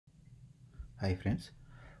Hi friends.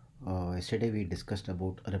 Yesterday we discussed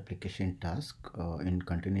about a replication task. In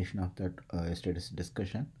continuation of that yesterday's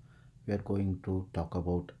discussion, we are going to talk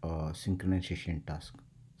about synchronization task.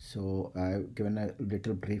 So I've given a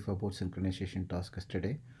little brief about synchronization task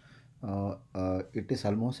yesterday. It is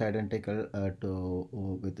almost identical to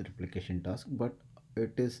with the replication task, but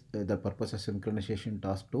it is the purpose of synchronization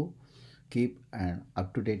task to keep an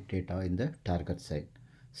up-to-date data in the target side.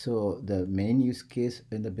 So the main use case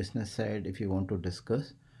in the business side, if you want to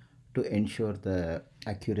discuss, to ensure the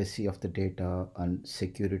accuracy of the data and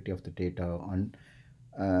security of the data and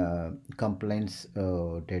compliance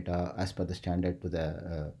data as per the standard to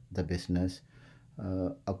the business.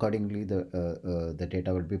 Accordingly, the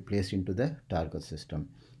data will be placed into the target system.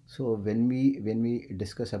 So when we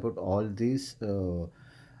discuss about all these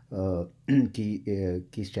uh,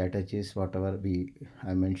 key strategies, whatever we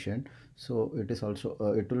I mentioned, so it is also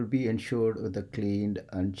it will be ensured with the cleaned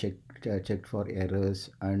and checked for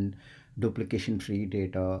errors and duplication free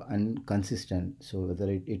data and consistent, so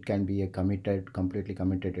whether it can be a completely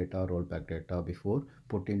committed data or rollback data before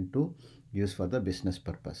put into use for the business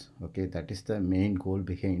purpose. Okay, that is the main goal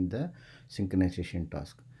behind the synchronization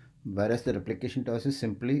task. Whereas the replication task is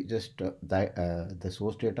simply just the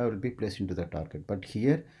source data will be placed into the target, but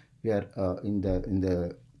here we are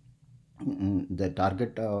the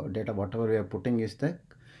target data whatever we are putting is the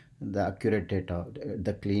accurate data,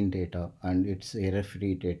 the clean data, and it's error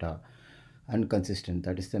free data and consistent.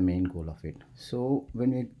 That is the main goal of it. So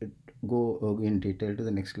when we go in detail to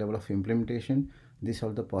the next level of implementation, these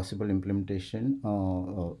are the possible implementation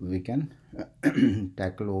we can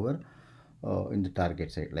tackle over in the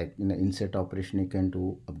target side. Like in the insert operation you can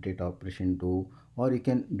do, update operation do, or you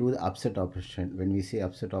can do the upset operation. When we say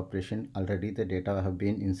upset operation, already the data have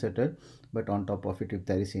been inserted, but on top of it if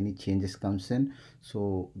there is any changes comes in,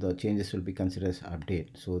 so the changes will be considered as update.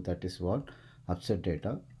 So that is what upset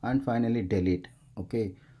data. And finally delete.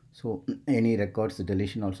 Okay, so any records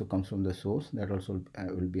deletion also comes from the source, that also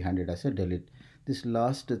will be handled as a delete. This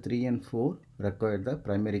last 3 and 4 require the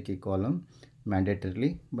primary key column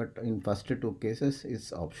mandatorily, but in first two cases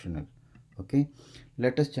it's optional. Okay,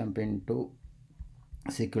 let us jump into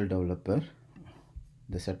SQL developer,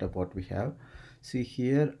 the setup what we have. See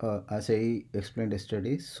here, as I explained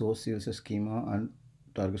yesterday, source user schema and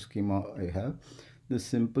target schema I have. The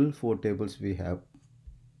simple 4 tables we have,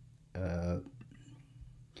 uh,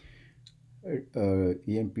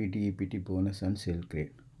 EMP, DEPT, bonus and sale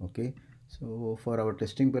grade. Okay, so for our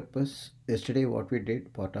testing purpose, yesterday what we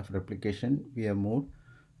did, part of replication, we have moved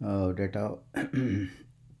data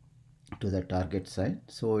to the target side,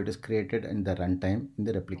 so it is created in the runtime in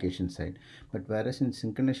the replication side. But whereas in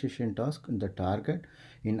synchronization task in the target,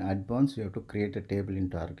 in advance we have to create a table in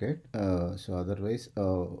target, so otherwise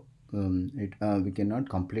we cannot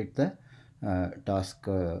complete the task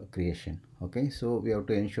creation. Okay, so we have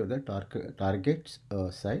to ensure that targets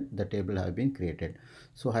side the table have been created.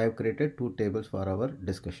 So I have created 2 tables for our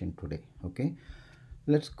discussion today. Okay,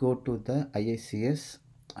 let's go to the IICS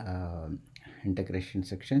integration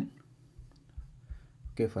section.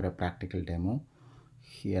 Okay, for a practical demo,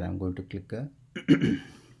 here I'm going to click a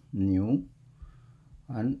new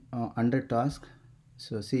and under task.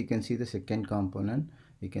 So see, you can see the second component,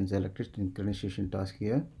 you can select it, synchronization task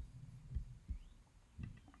here.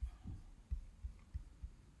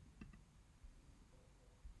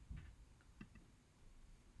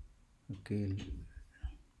 Okay,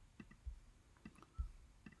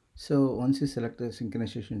 so once you select the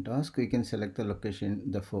synchronization task, you can select the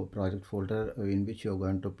location, the project folder in which you're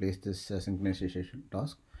going to place this synchronization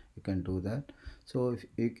task. You can do that. So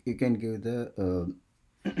if you can give the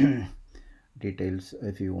details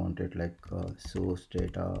if you want it, like source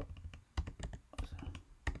data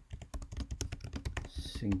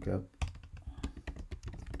sync up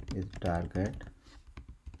with target.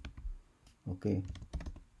 Okay,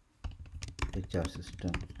 HR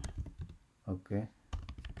system. Okay,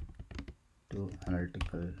 to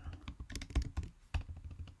analytical.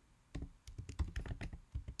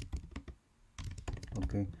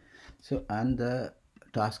 Okay, so and the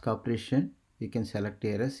task operation, you can select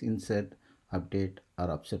errors, insert, update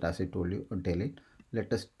or upset, as I told you, or delete.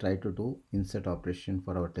 Let us try to do insert operation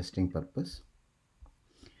for our testing purpose.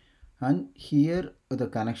 And here the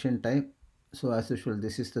connection type, so as usual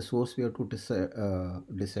this is the source, we have to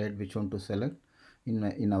decide which one to select.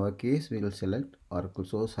 In our case we will select Oracle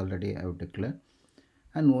source, already I have declared.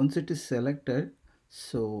 And once it is selected,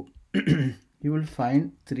 so you will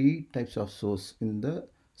find 3 types of source in the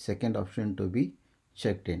second option to be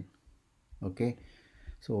checked in. Okay,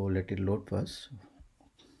 so let it load first.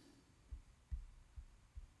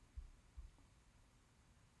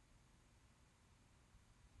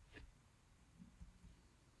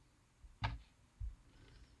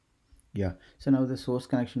 Yeah, so now the source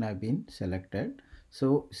connection have been selected.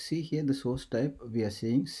 So see here the source type we are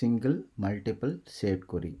seeing single, multiple, saved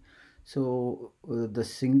query. So the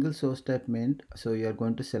single source type meant, so you are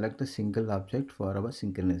going to select a single object for our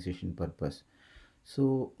synchronization purpose.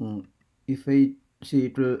 So if I see,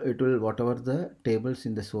 it will whatever the tables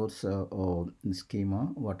in the source schema,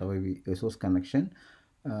 whatever we source connection,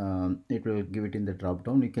 it will give it in the drop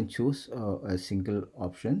down. You can choose a single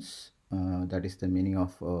options. That is the meaning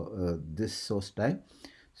of this source type.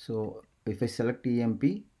 So if I select EMP,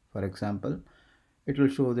 for example, it will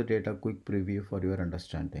show the data quick preview for your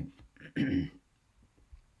understanding.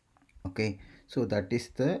 Okay, so that is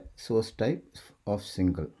the source type of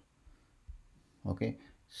single. Okay,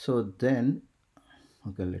 so then,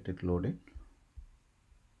 okay, let it load it.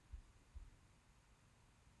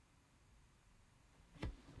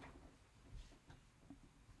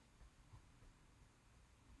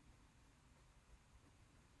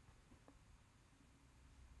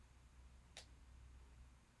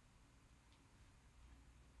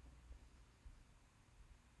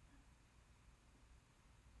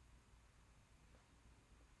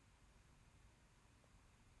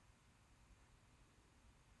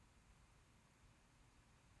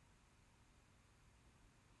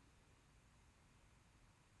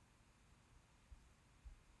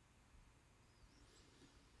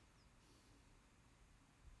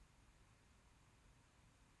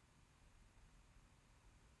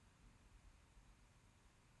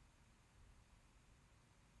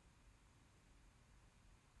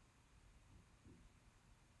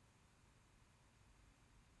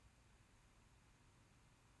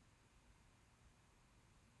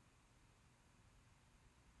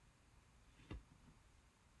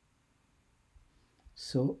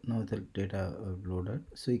 So now the data loaded.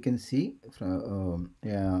 So you can see from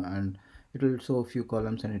yeah, and it will show a few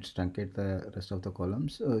columns and it truncate the rest of the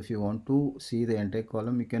columns. So if you want to see the entire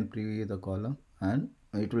column, you can preview the column and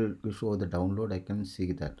it will show the download. I can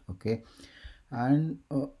see that. Okay, and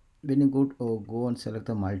when you go and select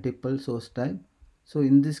the multiple source type, so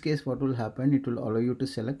in this case what will happen, it will allow you to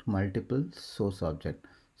select multiple source object.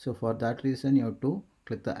 So for that reason you have to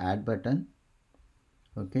click the add button.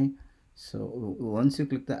 Okay, so once you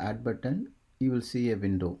click the add button, you will see a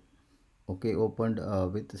window, okay, opened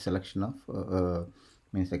with the selection of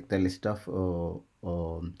means like the list of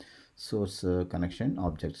source connection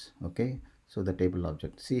objects. Okay, so the table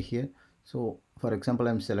object, see here. So for example,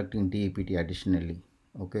 I'm selecting DEPT additionally.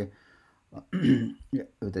 Okay, yeah,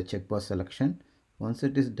 with the checkbox selection. Once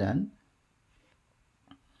it is done,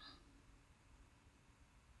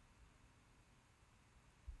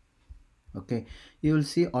 okay, you will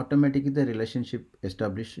see automatically the relationship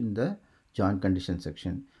established in the join condition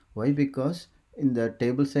section. Why? Because in the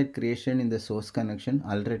table side creation in the source connection,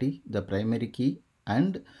 already the primary key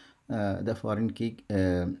and the foreign key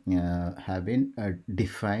have been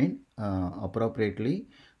defined appropriately.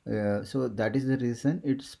 So that is the reason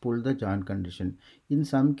it's pulled the join condition. In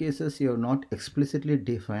some cases you have not explicitly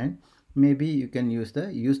defined, maybe you can use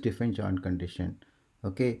the use define join condition.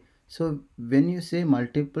 Okay, so when you say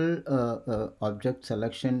multiple object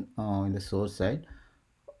selection in the source side,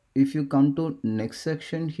 if you come to next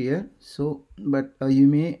section here, so but you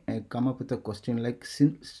may come up with a question like,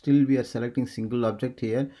 still we are selecting single object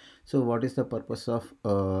here, so what is the purpose of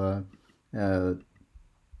uh,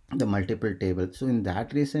 the multiple table? So in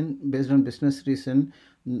that reason, based on business reason,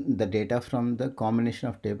 the data from the combination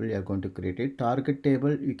of table you are going to create it. Target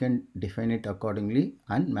table you can define it accordingly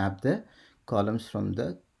and map the columns from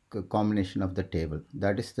the combination of the table.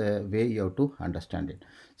 That is the way you have to understand it.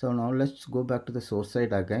 So now let's go back to the source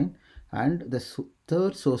side again, and the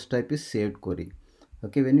third source type is saved query.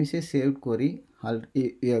 Okay, when we say saved query,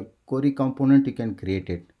 a query component you can create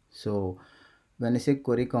it. So when I say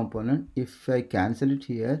query component, if I cancel it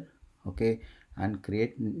here, okay, and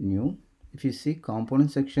create new, if you see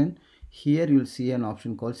component section here, you will see an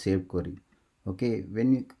option called save query. Okay,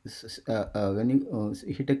 when you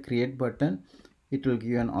hit a create button, it will give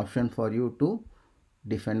you an option for you to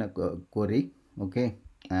define a query. Okay,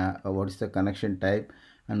 what is the connection type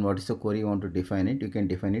and what is the query you want to define it, you can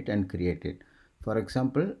define it and create it. For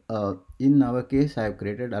example, in our case I have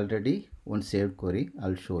created already one saved query.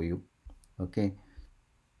 I'll show you. Okay,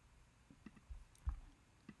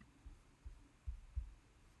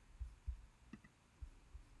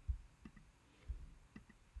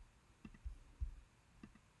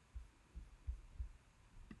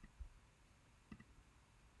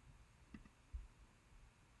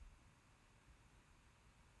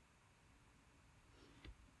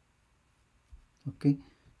 okay,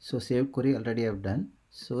 so save query already I've done.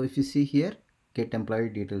 So if you see here, get employee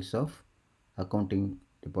details of accounting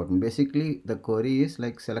department. Basically, the query is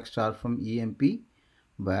like select star from EMP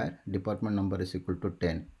where department number is equal to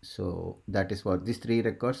 10. So that is what these three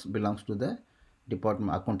records belongs to the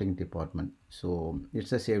department, accounting department. So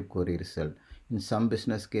it's a saved query result. In some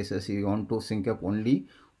business cases, you want to sync up only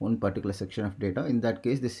one particular section of data. In that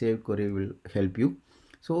case, the saved query will help you.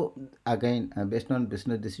 So again, based on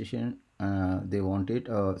business decision, they want it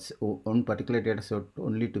one particular data set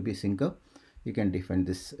only to be sync up. You can define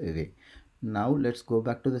this way. Now let's go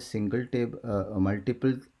back to the single table,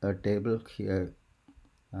 multiple table here,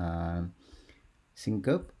 uh, sync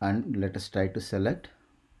up, and let us try to select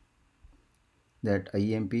that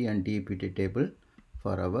IMP and DEPT table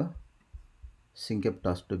for our sync up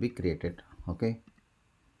task to be created. Okay.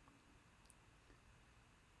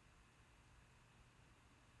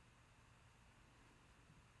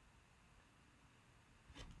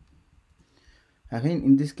 Again,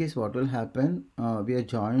 in this case, what will happen? We are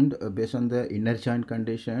joined based on the inner join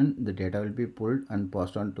condition. The data will be pulled and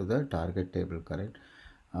passed on to the target table. Correct.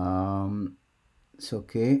 It's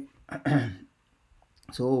okay.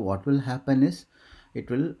 So what will happen is it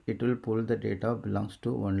will pull the data belongs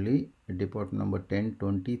to only department number 10,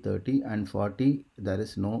 20, 30 and 40. There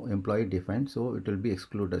is no employee defined, so it will be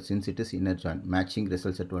excluded since it is inner join. Matching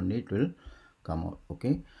results at only it will come out.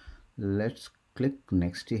 Okay, let's click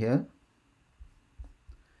next here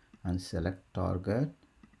and select target.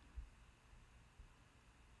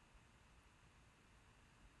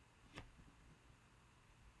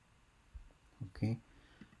 Okay,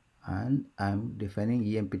 and I'm defining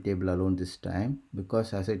EMP table alone this time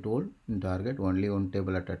because as I told in target only one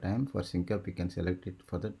table at a time. For sync up you can select it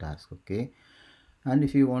for the task. Okay, and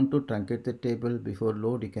if you want to truncate the table before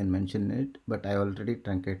load you can mention it, but I already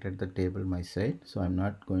truncated the table my side, so I'm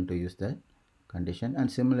not going to use that condition. And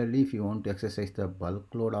similarly, if you want to exercise the bulk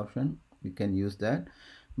load option you can use that,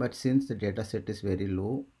 but since the data set is very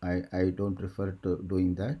low, I don't prefer to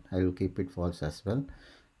doing that. I will keep it false as well.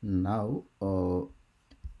 Now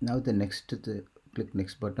now click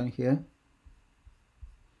next button here,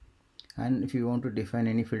 and if you want to define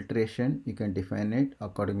any filtration you can define it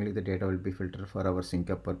accordingly. The data will be filtered for our sync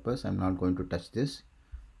up purpose. I'm not going to touch this.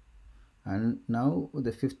 And now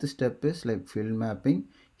the fifth step is like field mapping.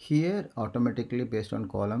 Here automatically based on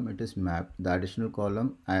column it is mapped. The additional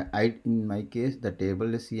column, I in my case the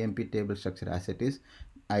table is CMP table structure as it is.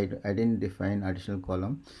 I didn't define additional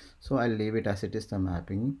column, so I'll leave it as it is, the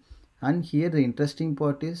mapping. And here the interesting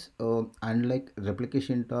part is unlike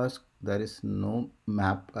replication task there is no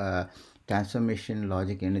map transformation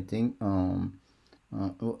logic anything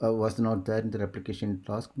was not there in the replication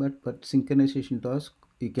task, but synchronization task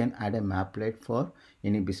you can add a maplet for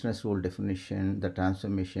any business rule definition, the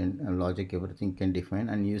transformation logic, everything can define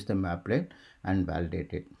and use the maplet and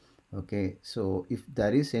validate it. Okay, so if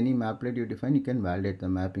there is any maplet you define you can validate the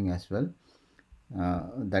mapping as well.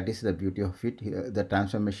 That is the beauty of it. Here the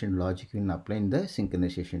transformation logic you can apply in the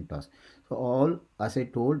synchronization task. So all, as I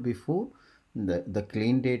told before, the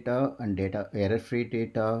clean data and data error free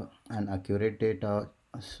data and accurate data,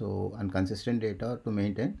 so and consistent data to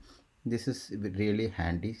maintain, this is really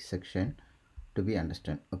handy section to be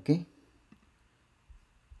understand. Okay,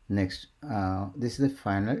 next this is the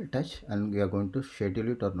final touch and we are going to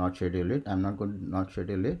schedule it or not schedule it. I'm not going to not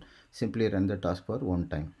schedule it, simply run the task for one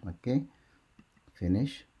time. Okay,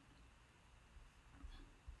 finish,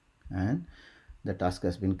 and the task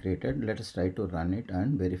has been created. Let us try to run it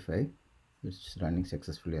and verify it's running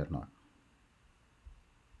successfully or not.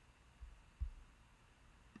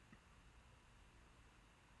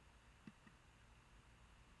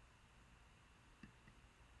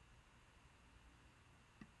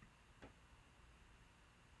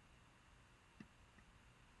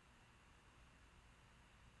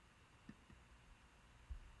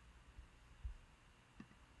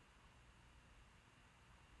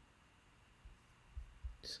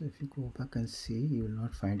 So if you go back and see, you will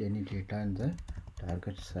not find any data in the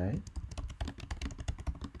target side.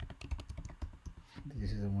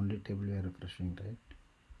 This is the only table we are refreshing, right?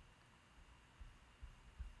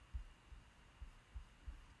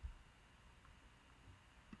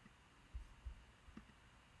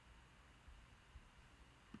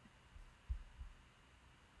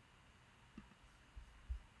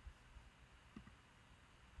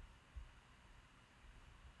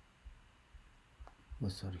 Oh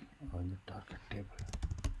sorry, on the target table.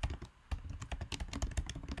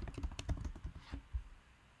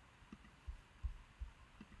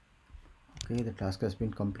 Okay, the task has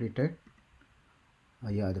been completed.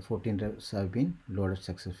 Yeah, the 14 reps have been loaded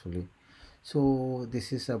successfully. So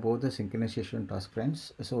this is about the synchronization task,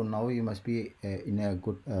 friends. So now you must be in a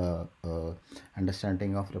good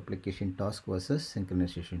understanding of replication task versus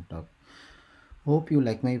synchronization task. Hope you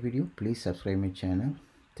like my video. Please subscribe my channel.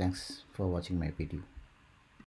 Thanks for watching my video.